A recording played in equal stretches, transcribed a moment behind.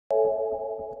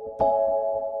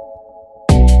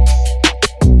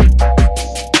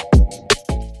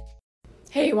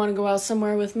you want to go out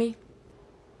somewhere with me?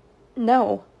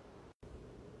 No.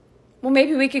 Well,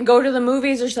 maybe we can go to the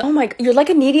movies or something. Oh my god, you're like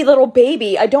a needy little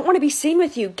baby. I don't want to be seen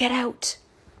with you. Get out.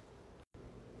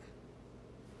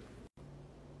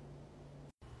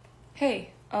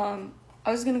 Hey, I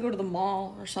was gonna go to the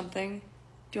mall or something.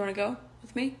 Do you want to go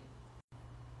with me?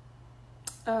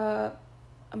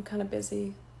 I'm kind of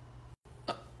busy.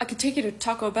 I could take you to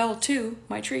Taco Bell too,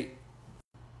 my treat.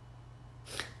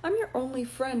 I'm your only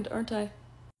friend, aren't I?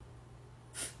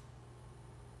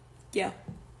 Yeah.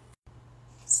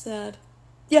 Sad.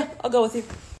 Yeah, I'll go with you.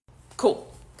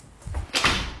 Cool.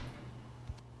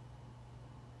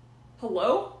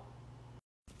 Hello?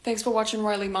 Thanks for watching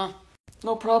Riley, Ma.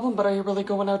 No problem, but are you really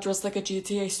going out dressed like a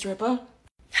GTA stripper?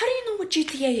 How do you know what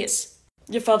GTA is?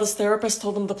 Your father's therapist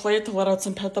told him to play it to let out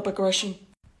some pent-up aggression.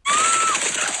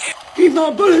 Keep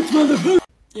my bullets, motherfucker!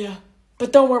 Yeah,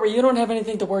 but don't worry, you don't have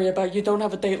anything to worry about. You don't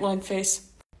have a Dateline face.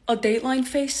 A Dateline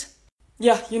face?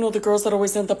 Yeah, you know the girls that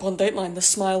always end up on Dateline. The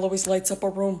smile always lights up a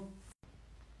room.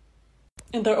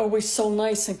 And they're always so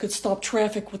nice and could stop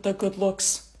traffic with their good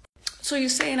looks. So you're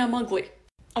saying I'm ugly?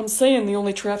 I'm saying the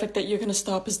only traffic that you're gonna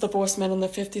stop is divorced men in their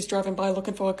 50s driving by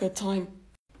looking for a good time.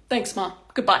 Thanks, Ma.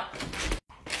 Goodbye.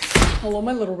 Hello,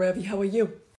 my little Ravi. How are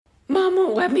you? Mom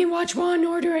won't let me watch Law &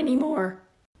 Order anymore.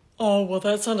 Oh, well,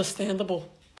 that's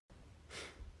understandable.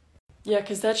 Yeah,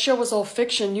 'cause that show was all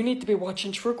fiction. You need to be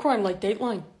watching true crime like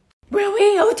Dateline.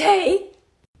 Really, okay?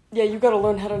 Yeah, you gotta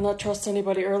learn how to not trust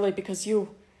anybody early because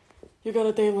you got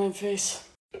a Dateline face.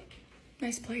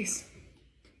 Nice place.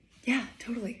 Yeah,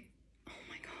 totally. Oh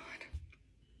my god.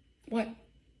 What?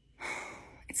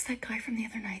 It's that guy from the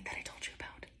other night that I told you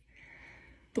about.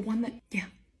 The one that, yeah.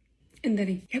 And then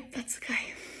he, yep, that's the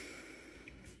guy.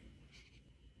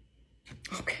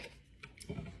 Okay.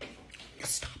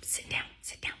 Stop, sit down.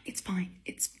 It's fine.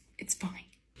 It's fine.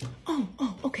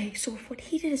 Oh, okay, so if what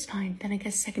he did is fine, then I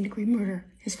guess second-degree murder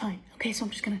is fine. Okay, so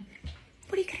I'm just gonna,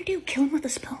 what are you gonna do, kill him with a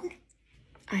spoon?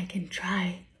 I can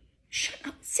try. Shut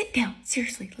up, sit down,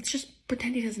 seriously, let's just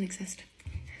pretend he doesn't exist.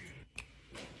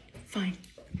 Fine,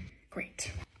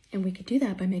 great. And we could do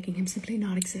that by making him simply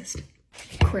not exist.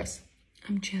 Chris,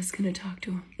 I'm just gonna talk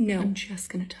to him. No. I'm just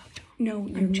gonna talk to him. No,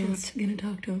 I'm just gonna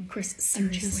talk to him. Chris, seriously.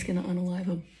 I'm just gonna unalive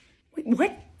him. Wait,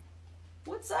 what?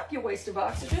 What's up, you waste of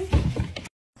oxygen?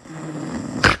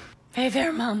 Hey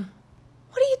there, Mom.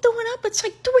 What are you doing up? It's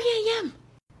like 3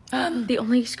 a.m. The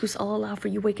only excuse I'll allow for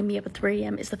you waking me up at 3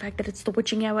 a.m. is the fact that it's the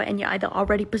witching hour and you're either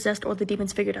already possessed or the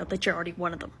demons figured out that you're already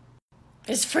one of them.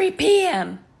 It's 3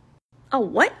 p.m. Oh,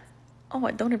 what? Oh,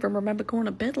 I don't even remember going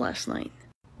to bed last night.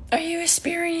 Are you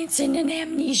experiencing an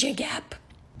amnesia gap?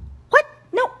 What?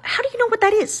 No, how do you know what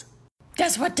that is?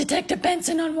 That's what Detective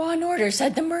Benson on Law & Order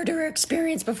said the murderer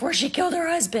experienced before she killed her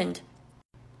husband.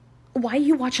 Why are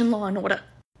you watching Law & Order?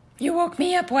 You woke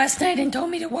me up last night and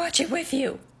told me to watch it with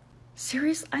you.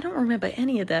 Serious? I don't remember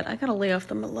any of that. I gotta lay off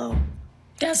the Merlot.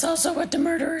 That's also what the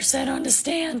murderer said on the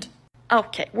stand.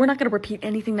 Okay, we're not gonna repeat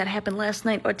anything that happened last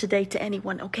night or today to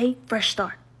anyone, okay? Fresh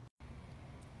start.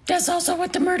 That's also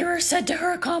what the murderer said to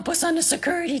her accomplice on the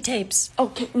security tapes.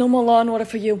 Okay, no more Law & Order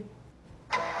for you.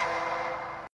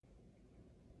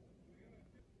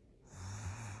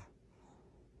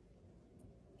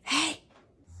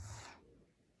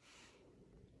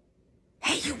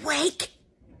 Hey, you wake?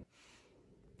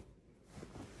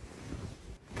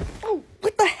 Oh,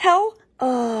 what the hell?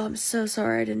 Oh, I'm so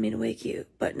sorry. I didn't mean to wake you.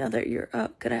 But now that you're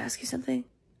up, could I ask you something?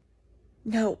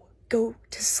 No, go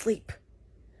to sleep.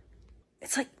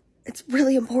 It's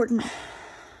really important.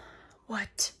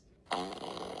 What? I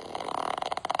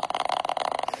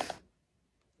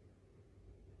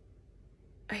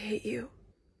hate you.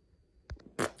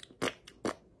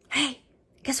 Hey,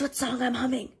 guess what song I'm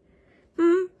humming?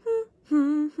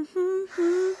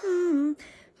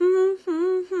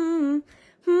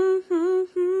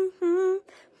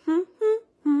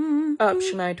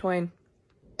 Shania Twain.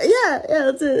 Yeah,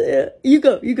 that's it. Yeah. You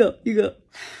go.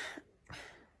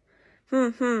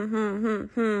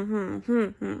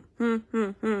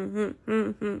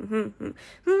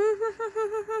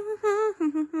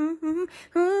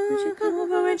 Come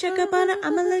over and check up on it.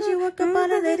 I'ma let you work up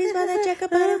on it. Ladies, while they check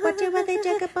up on it, watch it while they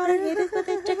check up on it. Haters, while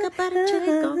they check up on it, check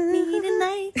on me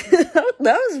tonight.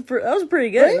 that was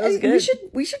pretty good. Right? That was good.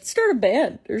 We should start a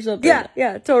band or something.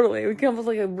 Yeah, totally. We come up with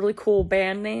like a really cool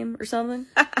band name or something.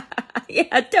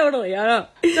 Yeah, totally. I know.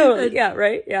 Totally. Yeah,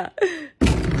 right. Yeah.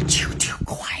 Would you two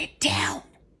quiet down?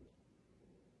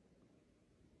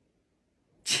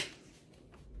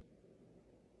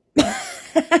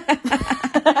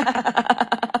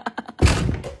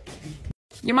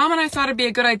 Your mom and I thought it'd be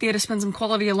a good idea to spend some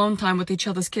quality alone time with each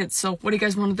other's kids, so what do you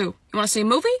guys want to do? You want to see a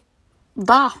movie?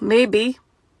 Da, maybe.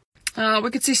 We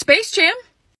could see Space Jam.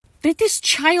 That is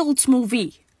child's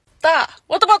movie. Da.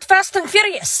 What about Fast and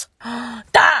Furious?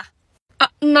 Da.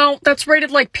 No, that's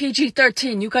rated like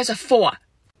PG-13. You guys are 4.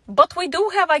 But we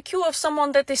do have IQ of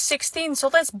someone that is 16, so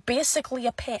that's basically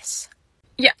a pass.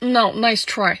 Yeah, no, nice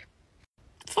try.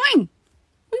 Fine.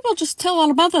 We will just tell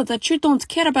our mother that you don't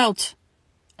care about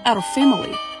our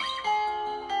family.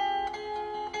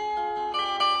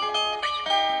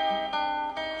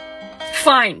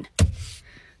 Fine.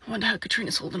 I wonder how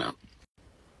Katrina's holding up.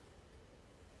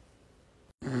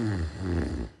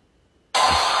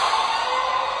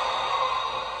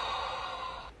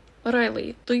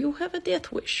 Riley, do you have a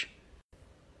death wish?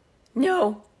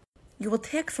 No. You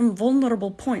attack from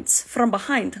vulnerable points. From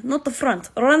behind, not the front.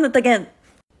 Run it again.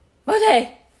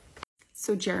 Okay.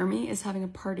 So Jeremy is having a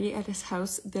party at his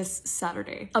house this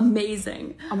Saturday.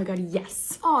 Amazing. Oh my god,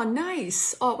 yes. Oh,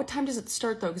 nice. Oh, what time does it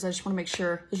start though? Because I just want to make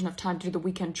sure there's enough time to do the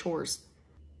weekend chores.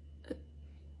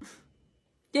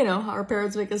 You know, how our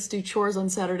parents make us do chores on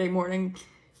Saturday morning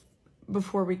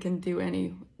before we can do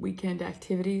any weekend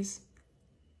activities.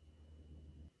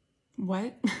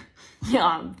 What?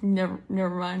 Yeah, never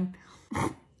mind.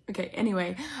 Okay,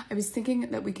 anyway, I was thinking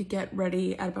that we could get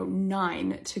ready at about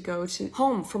 9 to go to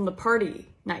home from the party.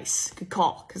 Nice, good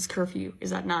call, because curfew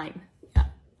is at 9. Yeah,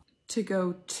 to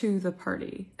go to the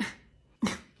party.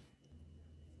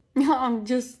 No, I'm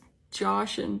just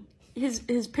joshing.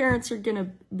 His parents are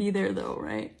gonna be there though,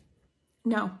 right?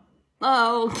 No.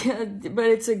 Oh, but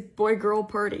it's a boy-girl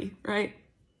party, right?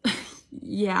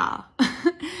 Yeah.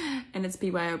 And it's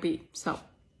BYOB, so.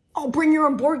 Oh, bring your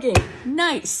own board game.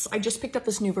 Nice. I just picked up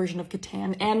this new version of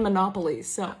Catan and Monopoly,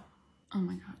 so. Oh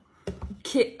my god.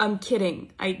 I'm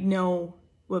kidding. I know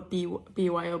what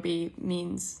BYOB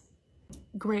means.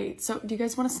 Great. So do you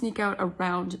guys want to sneak out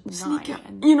around 9? Sneak out.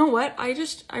 You know what?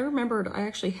 I remembered I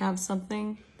actually have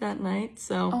something that night,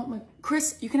 so. Oh my.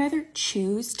 Chris, you can either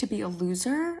choose to be a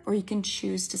loser or you can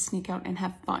choose to sneak out and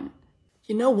have fun.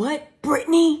 You know what,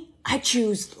 Brittany? I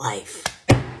choose life.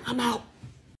 I'm out.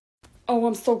 Oh,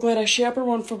 I'm so glad I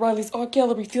chaperoned for Riley's art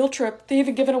gallery field trip. They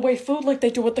even given away food like they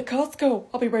do at the Costco.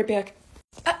 I'll be right back.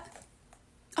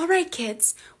 All right,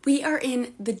 kids. We are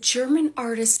in the German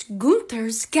artist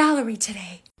Gunther's gallery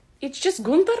today. It's just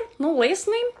Gunther? No last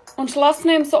name? And last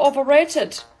names are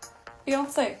overrated.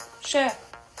 Beyonce, Cher,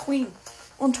 Queen.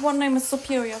 And one name is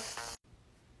superior.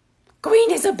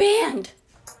 Queen is a band.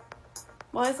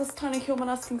 Why is this tiny human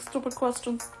asking stupid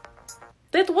questions?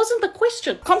 That wasn't the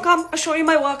question. Come, I'll show you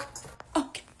my work.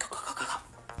 Okay, go.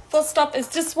 First up is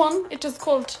this one. It is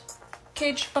called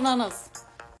Cage Bananas.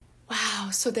 Wow,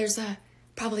 so there's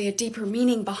probably a deeper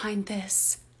meaning behind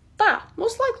this.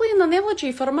 Most likely an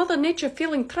analogy for Mother Nature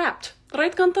feeling trapped.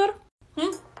 Right, Gunther?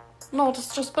 No,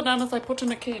 it's just bananas I put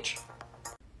in a cage.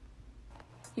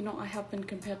 You know, I have been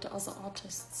compared to other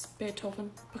artists.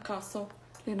 Beethoven, Picasso,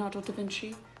 Leonardo da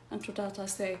Vinci. And to that I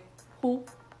say, who?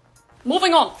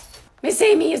 Moving on! Miss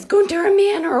Amy, is Gunther a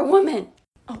man or a woman?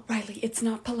 Oh, Riley, it's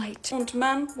not polite. And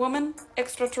man, woman,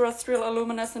 extraterrestrial,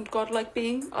 illuminescent, godlike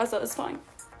being, either is fine.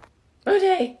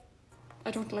 Okay.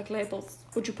 I don't like labels.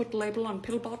 Would you put a label on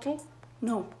pill bottle?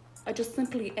 No, I just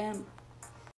simply am.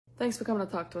 Thanks for coming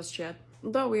to talk to us, Chad.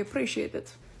 Though we appreciate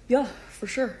it. Yeah, for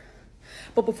sure.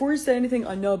 But before you say anything,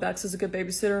 I know Bex is a good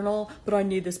babysitter and all, but I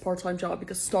need this part-time job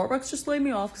because Starbucks just laid me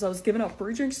off because I was giving out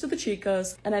free drinks to the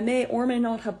chicas, and I may or may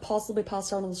not have possibly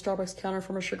passed out on the Starbucks counter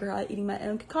from a sugar high eating my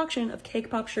own concoction of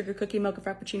cake pop sugar cookie mocha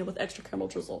frappuccino with extra caramel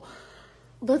drizzle.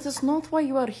 That is not why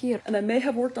you are here. And I may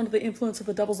have worked under the influence of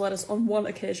the devil's lettuce on 1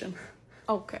 occasion.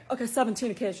 Okay, 17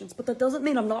 occasions, but that doesn't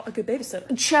mean I'm not a good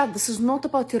babysitter. Chad, this is not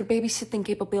about your babysitting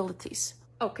capabilities.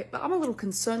 Okay, but I'm a little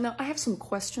concerned now. I have some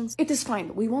questions. It is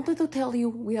fine. We wanted to tell you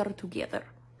we are together.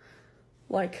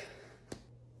 Like,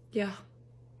 yeah.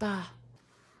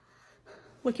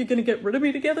 Like you're gonna get rid of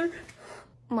me together?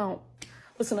 No.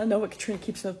 Listen, I know what Katrina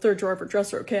keeps in the third drawer of her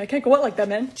dresser, okay? I can't go out like that,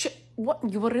 man. What?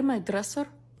 You were in my dresser?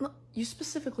 No, you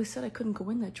specifically said I couldn't go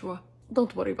in that drawer.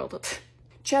 Don't worry about it.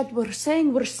 Chad, we're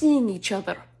saying we're seeing each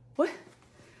other. What?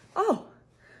 Oh.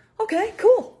 Okay,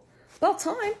 cool. About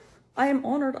time. I am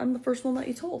honored I'm the first one that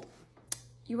you told.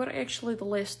 You were actually the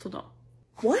last to know.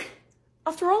 What?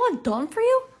 After all I've done for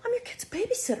you? I'm your kid's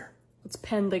babysitter. It's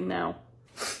pending now.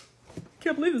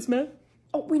 Can't believe this, man.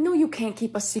 Oh, we know you can't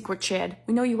keep a secret, Chad.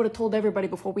 We know you would have told everybody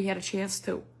before we had a chance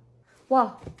to.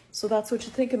 Wow, so that's what you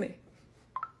think of me.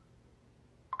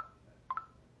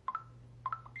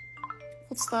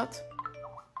 What's that?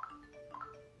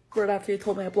 Right after you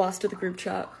told me I blasted the group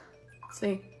chat.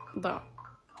 See? That.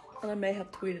 And I may have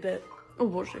tweeted it. Oh,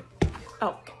 was it?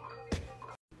 Oh.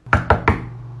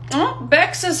 Oh,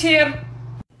 Bex is here.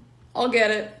 I'll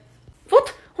get it.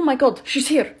 What? Oh my god, she's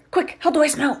here. Quick, how do I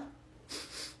smell?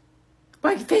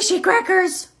 Like fishy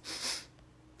crackers.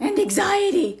 And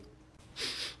anxiety.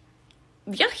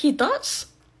 Yeah, he does.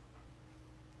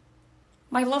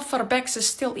 My love for Bex is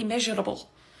still immeasurable.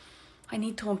 I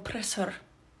need to impress her.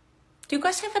 Do you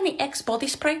guys have any Axe body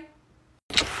spray?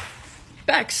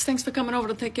 Bex, thanks for coming over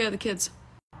to take care of the kids.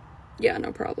 Yeah,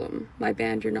 no problem. My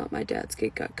band, You're Not My Dad's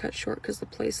gig got cut short because the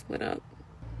place lit up.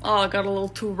 Oh, got a little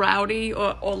too rowdy,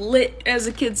 or lit, as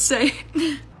the kids say.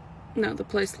 No, the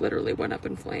place literally went up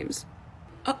in flames.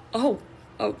 Oh,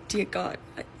 dear God.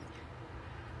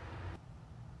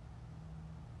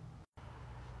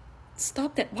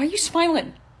 Stop that. Why are you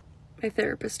smiling? My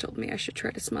therapist told me I should try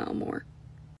to smile more.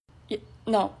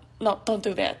 No, don't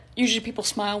do that. Usually people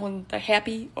smile when they're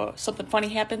happy or something funny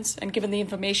happens, and given the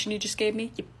information you just gave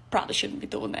me, you probably shouldn't be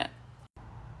doing that.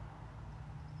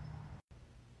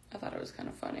 I thought it was kind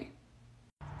of funny.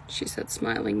 She said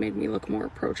smiling made me look more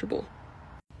approachable.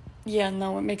 Yeah,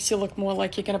 no, it makes you look more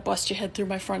like you're gonna bust your head through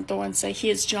my front door and say,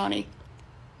 here's Johnny.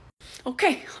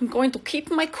 Okay, I'm going to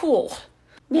keep my cool.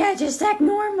 Yeah, just act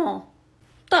normal.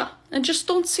 Da, and just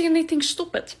don't say anything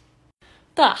stupid.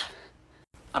 Da.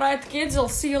 Alright, kids, I'll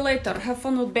see you later. Have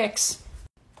fun with Bex.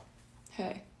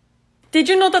 Hey. Did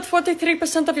you know that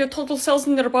 43% of your total cells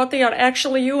in your body are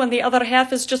actually you, and the other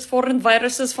half is just foreign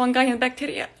viruses, fungi, and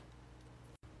bacteria?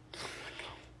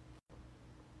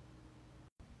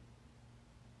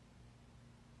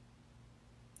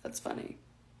 That's funny.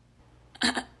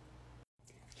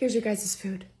 Here's your guys'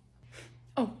 food.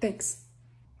 Oh, thanks.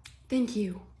 Thank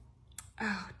you.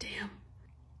 Oh, damn.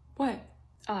 What?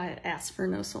 I asked for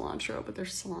no cilantro, but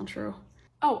there's cilantro.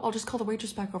 Oh, I'll just call the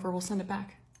waitress back over. We'll send it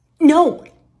back. No!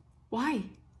 Why?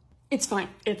 It's fine.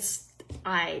 It's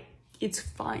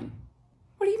fine.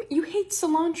 What do you mean? You hate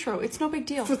cilantro. It's no big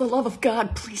deal. For the love of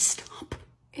God, please stop.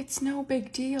 It's no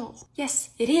big deal. Yes,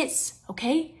 it is,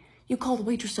 okay? You call the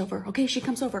waitress over, okay? She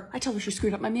comes over. I tell her she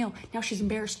screwed up my meal. Now she's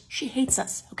embarrassed. She hates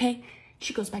us, okay?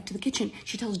 She goes back to the kitchen.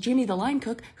 She tells Jimmy, the line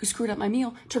cook, who screwed up my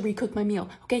meal, to recook my meal.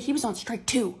 Okay, he was on strike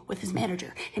 2 with his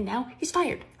manager, and now he's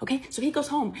fired. Okay, so he goes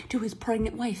home to his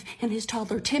pregnant wife and his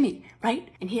toddler Timmy, right?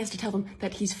 And he has to tell them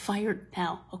that he's fired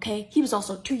now. Okay, he was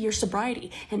also 2 years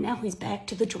sobriety, and now he's back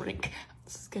to the drink.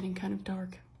 This is getting kind of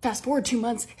dark. Fast forward 2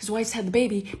 months, his wife's had the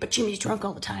baby, but Jimmy's drunk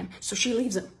all the time, so she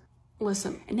leaves him.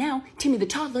 Listen. And now, Timmy the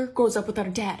toddler grows up without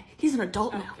a dad. He's an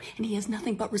adult now, and he has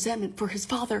nothing but resentment for his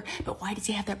father. But why does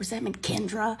he have that resentment,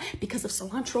 Kendra? Because of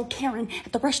cilantro Karen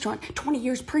at the restaurant 20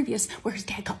 years previous where his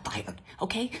dad got fired,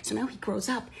 okay? So now he grows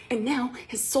up, and now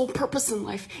his sole purpose in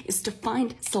life is to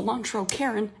find cilantro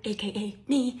Karen, aka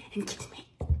me, and kill me.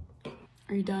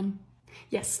 Are you done?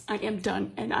 Yes, I am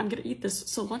done, and I'm gonna eat this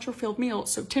cilantro-filled meal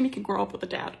so Timmy can grow up with a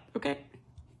dad, okay?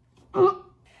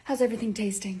 How's everything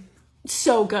tasting?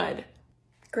 So good.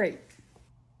 Great.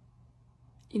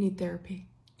 You need therapy.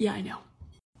 Yeah, I know.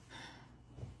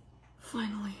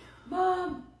 Finally.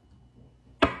 Mom!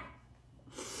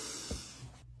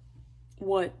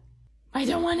 What? I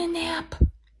don't want a nap.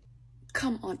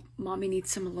 Come on, Mommy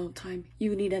needs some alone time.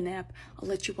 You need a nap. I'll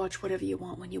let you watch whatever you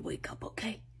want when you wake up,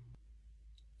 okay?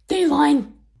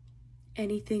 Dateline!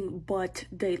 Anything but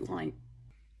Dateline.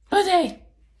 Okay.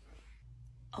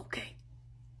 Okay.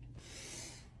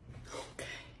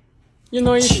 You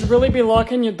know, you should really be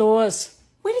locking your doors.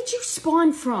 Where did you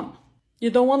spawn from? You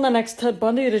don't want the next Ted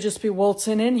Bundy to just be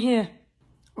waltzing in here.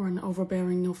 Or an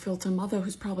overbearing, no-filter mother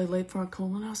who's probably late for a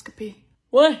colonoscopy.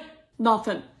 What?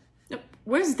 Nothing.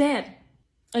 Where's Dad?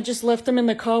 I just left him in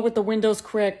the car with the windows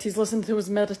cracked. He's listening to his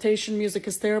meditation music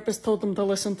his therapist told him to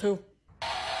listen to.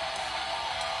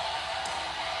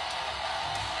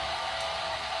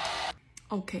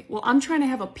 Okay, well, I'm trying to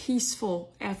have a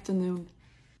peaceful afternoon.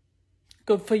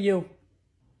 Good for you.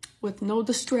 With no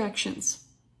distractions.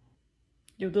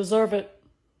 You deserve it.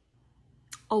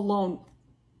 Alone.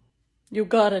 You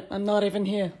got it. I'm not even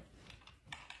here.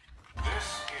 This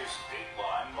is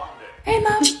Dateline Monday. Hey,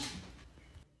 Mom!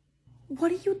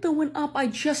 What are you doing up? I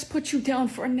just put you down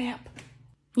for a nap.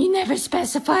 You never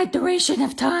specified duration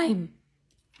of time.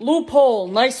 Loophole.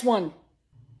 Nice one.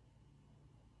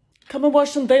 Come and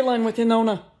watch some Dateline with your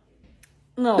Nona.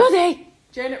 No. Okay.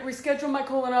 Janet, reschedule my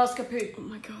colonoscopy. Oh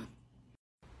my God.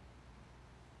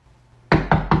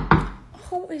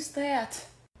 Who is that?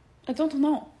 I don't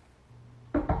know.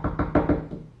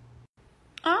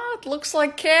 Ah, it looks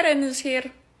like Karen is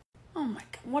here. Oh my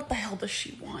God, what the hell does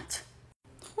she want?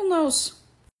 Who knows?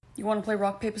 You want to play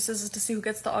rock, paper, scissors to see who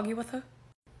gets to argue with her?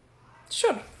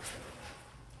 Sure.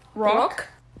 Rock,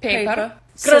 paper,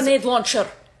 grenade launcher.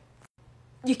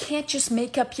 You can't just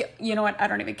make up your... You know what? I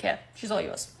don't even care. She's all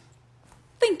yours.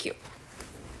 Thank you.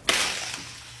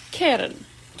 Karen,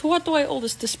 to what do I owe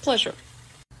this displeasure?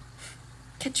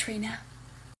 Katrina.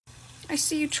 I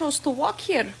see you chose to walk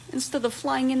here instead of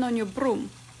flying in on your broom.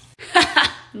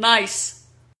 Nice.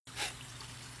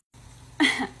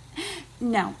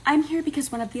 No, I'm here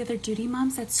because one of the other duty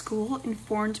moms at school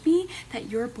informed me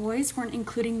that your boys weren't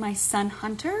including my son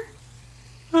Hunter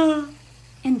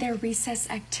in their recess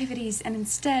activities and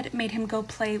instead made him go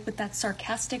play with that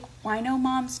sarcastic wino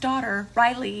mom's daughter,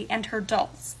 Riley, and her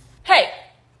dolls. Hey!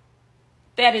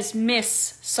 That is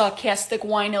Miss Sarcastic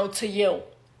Wino to you.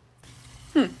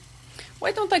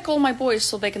 Why don't I call my boys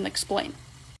so they can explain?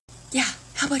 Yeah,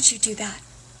 how about you do that?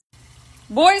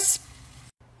 Boys?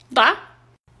 Da?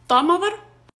 Da, mother?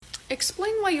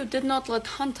 Explain why you did not let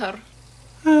Hunter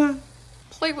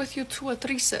play with you two at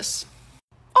recess.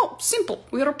 Oh, simple.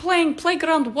 We were playing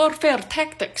playground warfare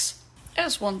tactics.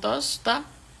 As one does, da?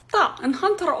 Da, and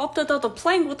Hunter opted out of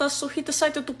playing with us, so he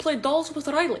decided to play dolls with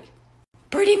Riley.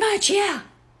 Pretty much, yeah.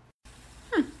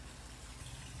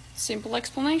 Simple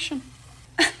explanation.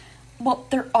 Well,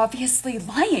 they're obviously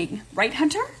lying, right,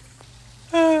 Hunter?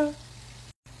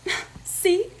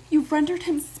 See? You rendered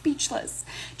him speechless.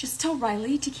 Just tell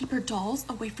Riley to keep her dolls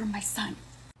away from my son.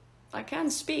 I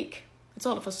can speak. It's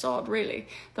all a facade, really.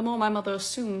 The more my mother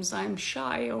assumes I'm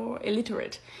shy or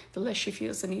illiterate, the less she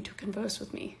feels the need to converse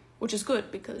with me. Which is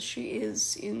good, because she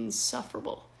is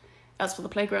insufferable. As for the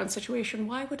playground situation,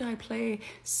 why would I play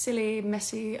silly,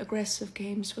 messy, aggressive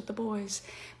games with the boys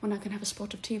when I can have a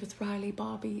spot of tea with Riley,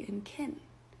 Barbie, and Ken?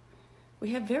 We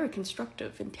have very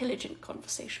constructive, intelligent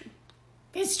conversation.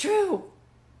 It's true.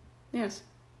 Yes.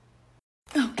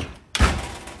 Okay.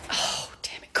 Oh,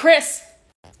 damn it. Chris!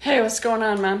 Hey, what's going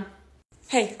on, man?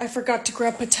 Hey, I forgot to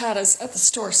grab patatas at the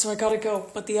store, so I gotta go,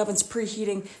 but the oven's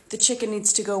preheating. The chicken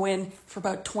needs to go in for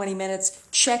about 20 minutes.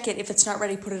 Check it. If it's not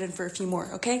ready, put it in for a few more,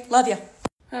 okay? Love ya.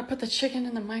 Put the chicken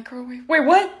in the microwave. Wait,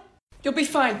 what? You'll be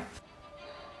fine.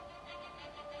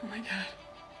 Oh my god.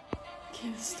 Okay,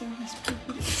 the stove is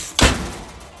preheated.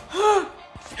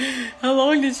 How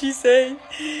long did she say?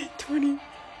 20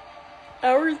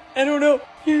 hours? I don't know.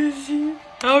 You see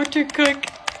how to cook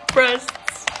breasts.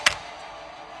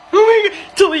 Oh my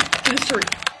god! Delete history.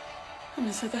 I'm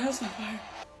gonna set the house on fire.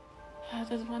 How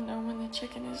does one know when the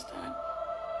chicken is done?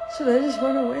 Should I just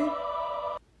run away?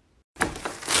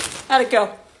 How'd it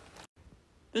go?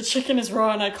 The chicken is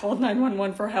raw and I called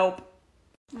 911 for help.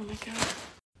 Oh my god.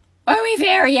 Are we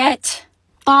there yet?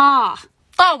 Da,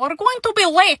 we're going to be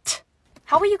late.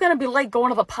 How are you gonna be late going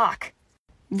to the park?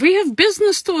 We have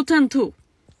business to attend to.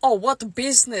 Oh, what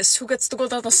business? Who gets to go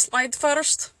down the slide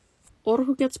first? Or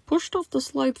who gets pushed off the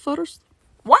slide first?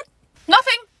 What?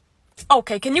 Nothing?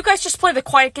 Okay, can you guys just play the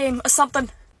quiet game or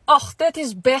something? Oh, that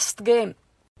is best game.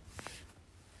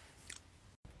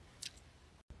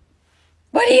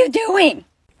 What are you doing?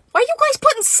 Why are you guys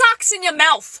putting socks in your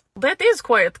mouth? That is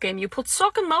quiet game. You put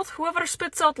sock in mouth, whoever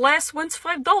spits out last wins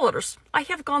 $5. I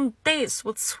have gone days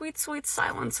with sweet, sweet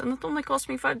silence, and it only cost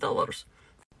me $5.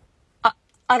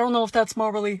 I don't know if that's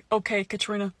morally okay,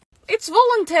 Katrina. It's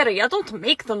voluntary. I don't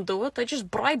make them do it. I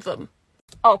just bribe them.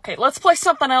 Okay, let's play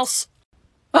something else.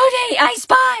 Okay, I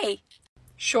spy!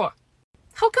 Sure.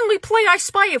 How can we play I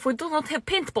Spy if we do not have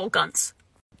paintball guns?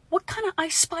 What kind of I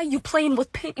Spy you playing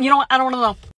with paint? You know what? I don't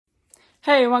know.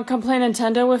 Hey, you want to come play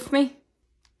Nintendo with me?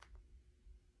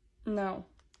 No.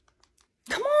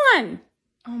 Come on!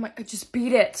 Oh my, just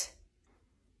beat it.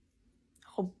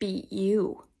 I'll beat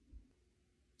you.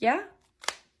 Yeah?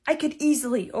 I could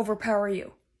easily overpower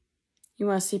you. You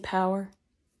want to see power?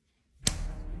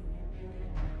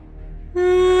 What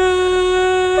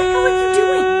the hell are you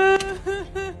doing?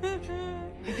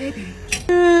 My baby.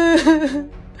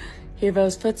 Hear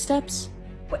those footsteps?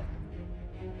 What?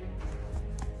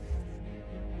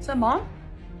 Is that Mom?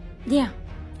 Yeah.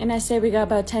 And I say we got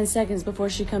about 10 seconds before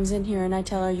she comes in here and I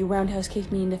tell her you roundhouse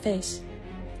kicked me in the face.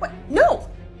 What? No!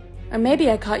 Or maybe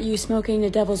I caught you smoking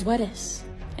the devil's lettuce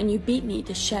and you beat me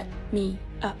to shut me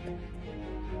up.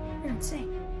 You're insane.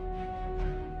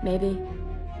 Maybe.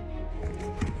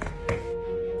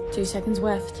 2 seconds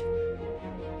left.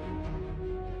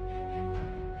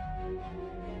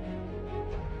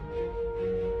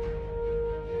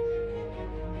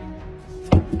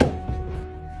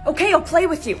 Okay, I'll play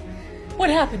with you.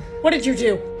 What happened? What did you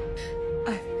do?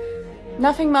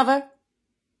 Nothing, Mother.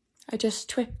 I just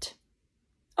tripped.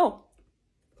 Oh.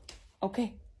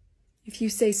 Okay. If you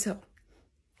say so.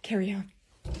 Carry on.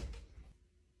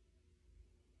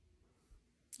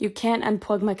 You can't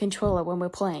unplug my controller when we're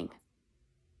playing.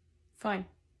 Fine.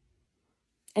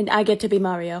 And I get to be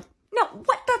Mario. No,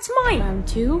 what? That's mine! Round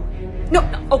 2?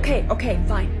 No, okay,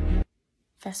 fine.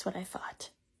 That's what I thought.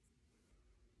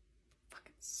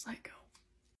 Fucking psycho.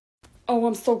 Oh,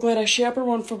 I'm so glad I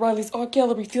chaperoned for Riley's art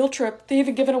gallery field trip. They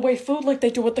even given away food like they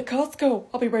do at the Costco.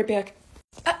 I'll be right back.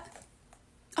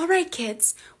 All right,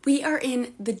 kids. We are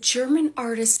in the German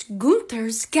artist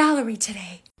Gunther's gallery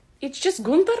today. It's just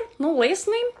Gunther? No last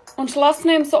name? And last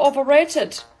names are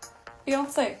overrated.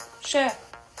 Beyonce, Cher,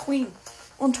 Queen.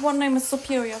 And one name is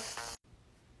superior.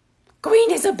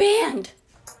 Queen is a band.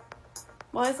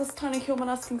 Why is this tiny human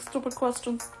asking stupid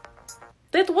questions?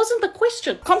 That wasn't the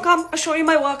question. Come, I'll show you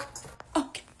my work.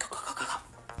 Okay, go.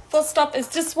 First up is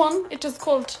this one. It is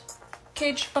called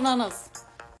Cage Bananas.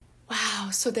 Wow,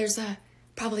 so there's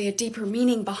probably a deeper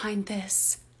meaning behind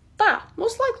this.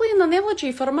 Most likely an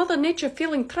analogy for Mother Nature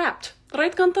feeling trapped.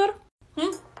 Right, Gunther?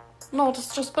 No,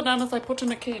 it's just bananas I put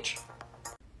in a cage.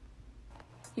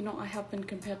 You know, I have been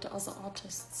compared to other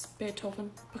artists.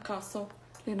 Beethoven, Picasso,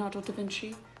 Leonardo da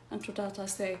Vinci. And to that I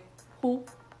say, who?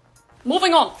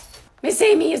 Moving on! Miss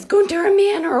Amy, is Gunther a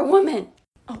man or a woman?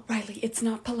 Oh, Riley, it's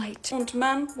not polite. And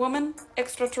man, woman,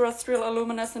 extraterrestrial,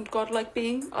 luminescent, godlike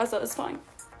being, either is fine.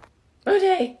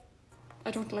 Okay.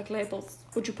 I don't like labels.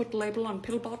 Would you put a label on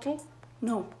pill bottle?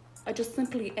 No, I just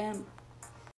simply am.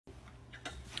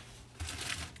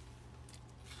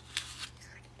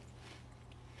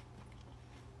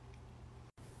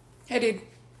 Hey, dude.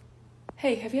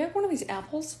 Hey, have you had one of these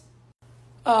apples?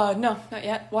 No, not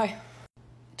yet. Why?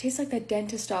 It tastes like that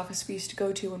dentist office we used to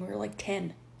go to when we were like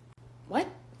 10. What?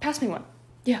 Pass me one.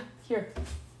 Yeah, here.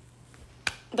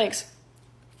 Thanks.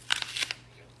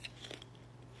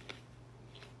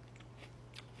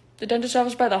 The dentist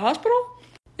office by the hospital?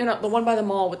 You know, the one by the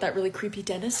mall with that really creepy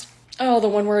dentist? Oh, the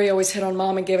one where he always hit on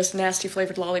Mom and gave us nasty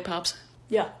flavored lollipops.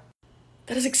 Yeah.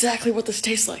 That is exactly what this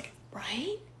tastes like.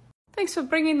 Right? Thanks for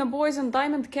bringing the boys in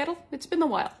Diamond Kettle. It's been a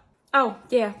while. Oh,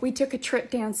 yeah, we took a trip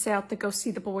down south to go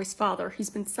see the boy's father. He's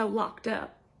been so locked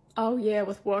up. Oh, yeah,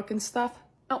 with work and stuff?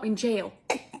 Oh, in jail.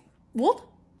 What?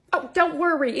 Oh, don't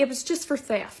worry, it was just for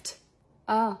theft.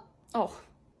 Oh.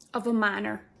 Of a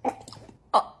minor.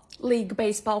 League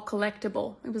baseball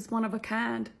collectible. It was one of a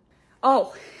kind.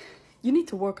 Oh, you need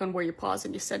to work on where you pause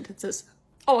in your sentences.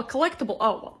 Oh, a collectible.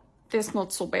 Oh, well, that's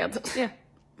not so bad. Yeah.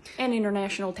 And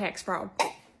international tax fraud.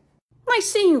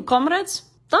 Nice seeing you, comrades.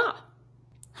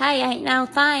 Hey, ain't no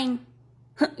thing.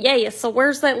 Yeah, so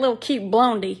where's that little cute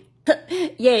blondie?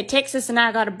 Yeah, Texas and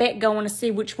I got a bet going to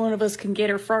see which one of us can get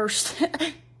her first.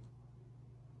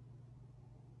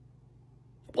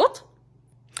 What?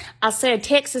 I said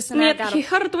Texas and I got He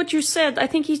heard what you said. I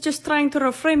think he's just trying to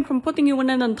refrain from putting you in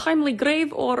an untimely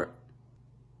grave, or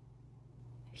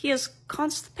he is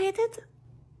constipated?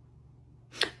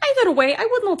 Either way, I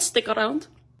would not stick around.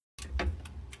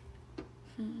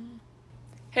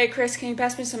 Hey, Chris, can you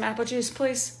pass me some apple juice,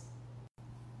 please?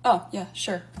 Oh, yeah,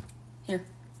 sure. Here.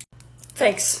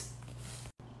 Thanks.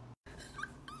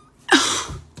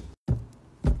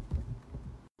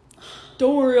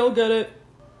 Don't worry, I'll get it.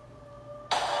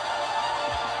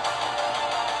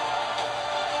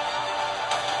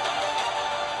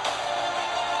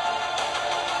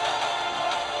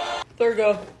 There we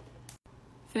go.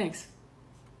 Thanks.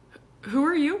 Who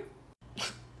are you?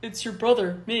 It's your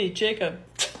brother, me, Jacob.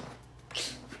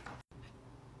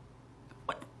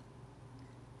 What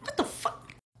the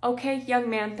fuck? Okay, young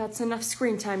man, that's enough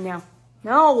screen time now.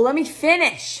 No, let me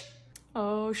finish.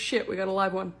 Oh shit, we got a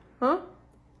live one. Huh?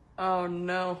 Oh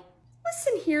no.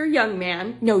 Listen here, young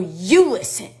man. No, you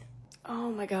listen.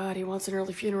 Oh my god, he wants an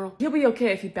early funeral. He'll be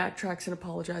okay if he backtracks and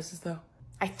apologizes, though.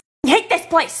 I hate this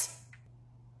place.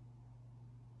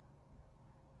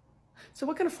 So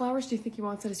what kind of flowers do you think he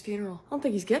wants at his funeral? I don't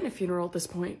think he's getting a funeral at this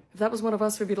point. If that was one of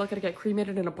us, we'd be lucky to get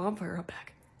cremated in a bonfire out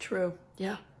back. True.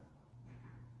 Yeah.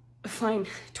 Fine,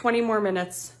 20 more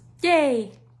minutes.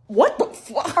 Yay. What the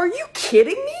fuck? Are you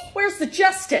kidding me? Where's the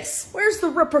justice? Where's the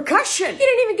repercussion? You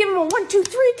didn't even give him a 1, 2,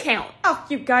 3 count. Oh,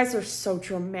 you guys are so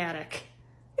dramatic.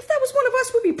 If that was one of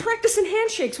us, we'd be practicing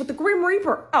handshakes with the Grim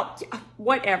Reaper. Oh, yeah,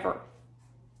 whatever.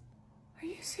 Are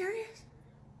you serious?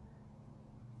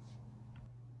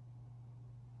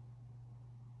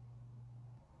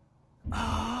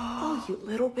 Oh, you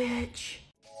little bitch.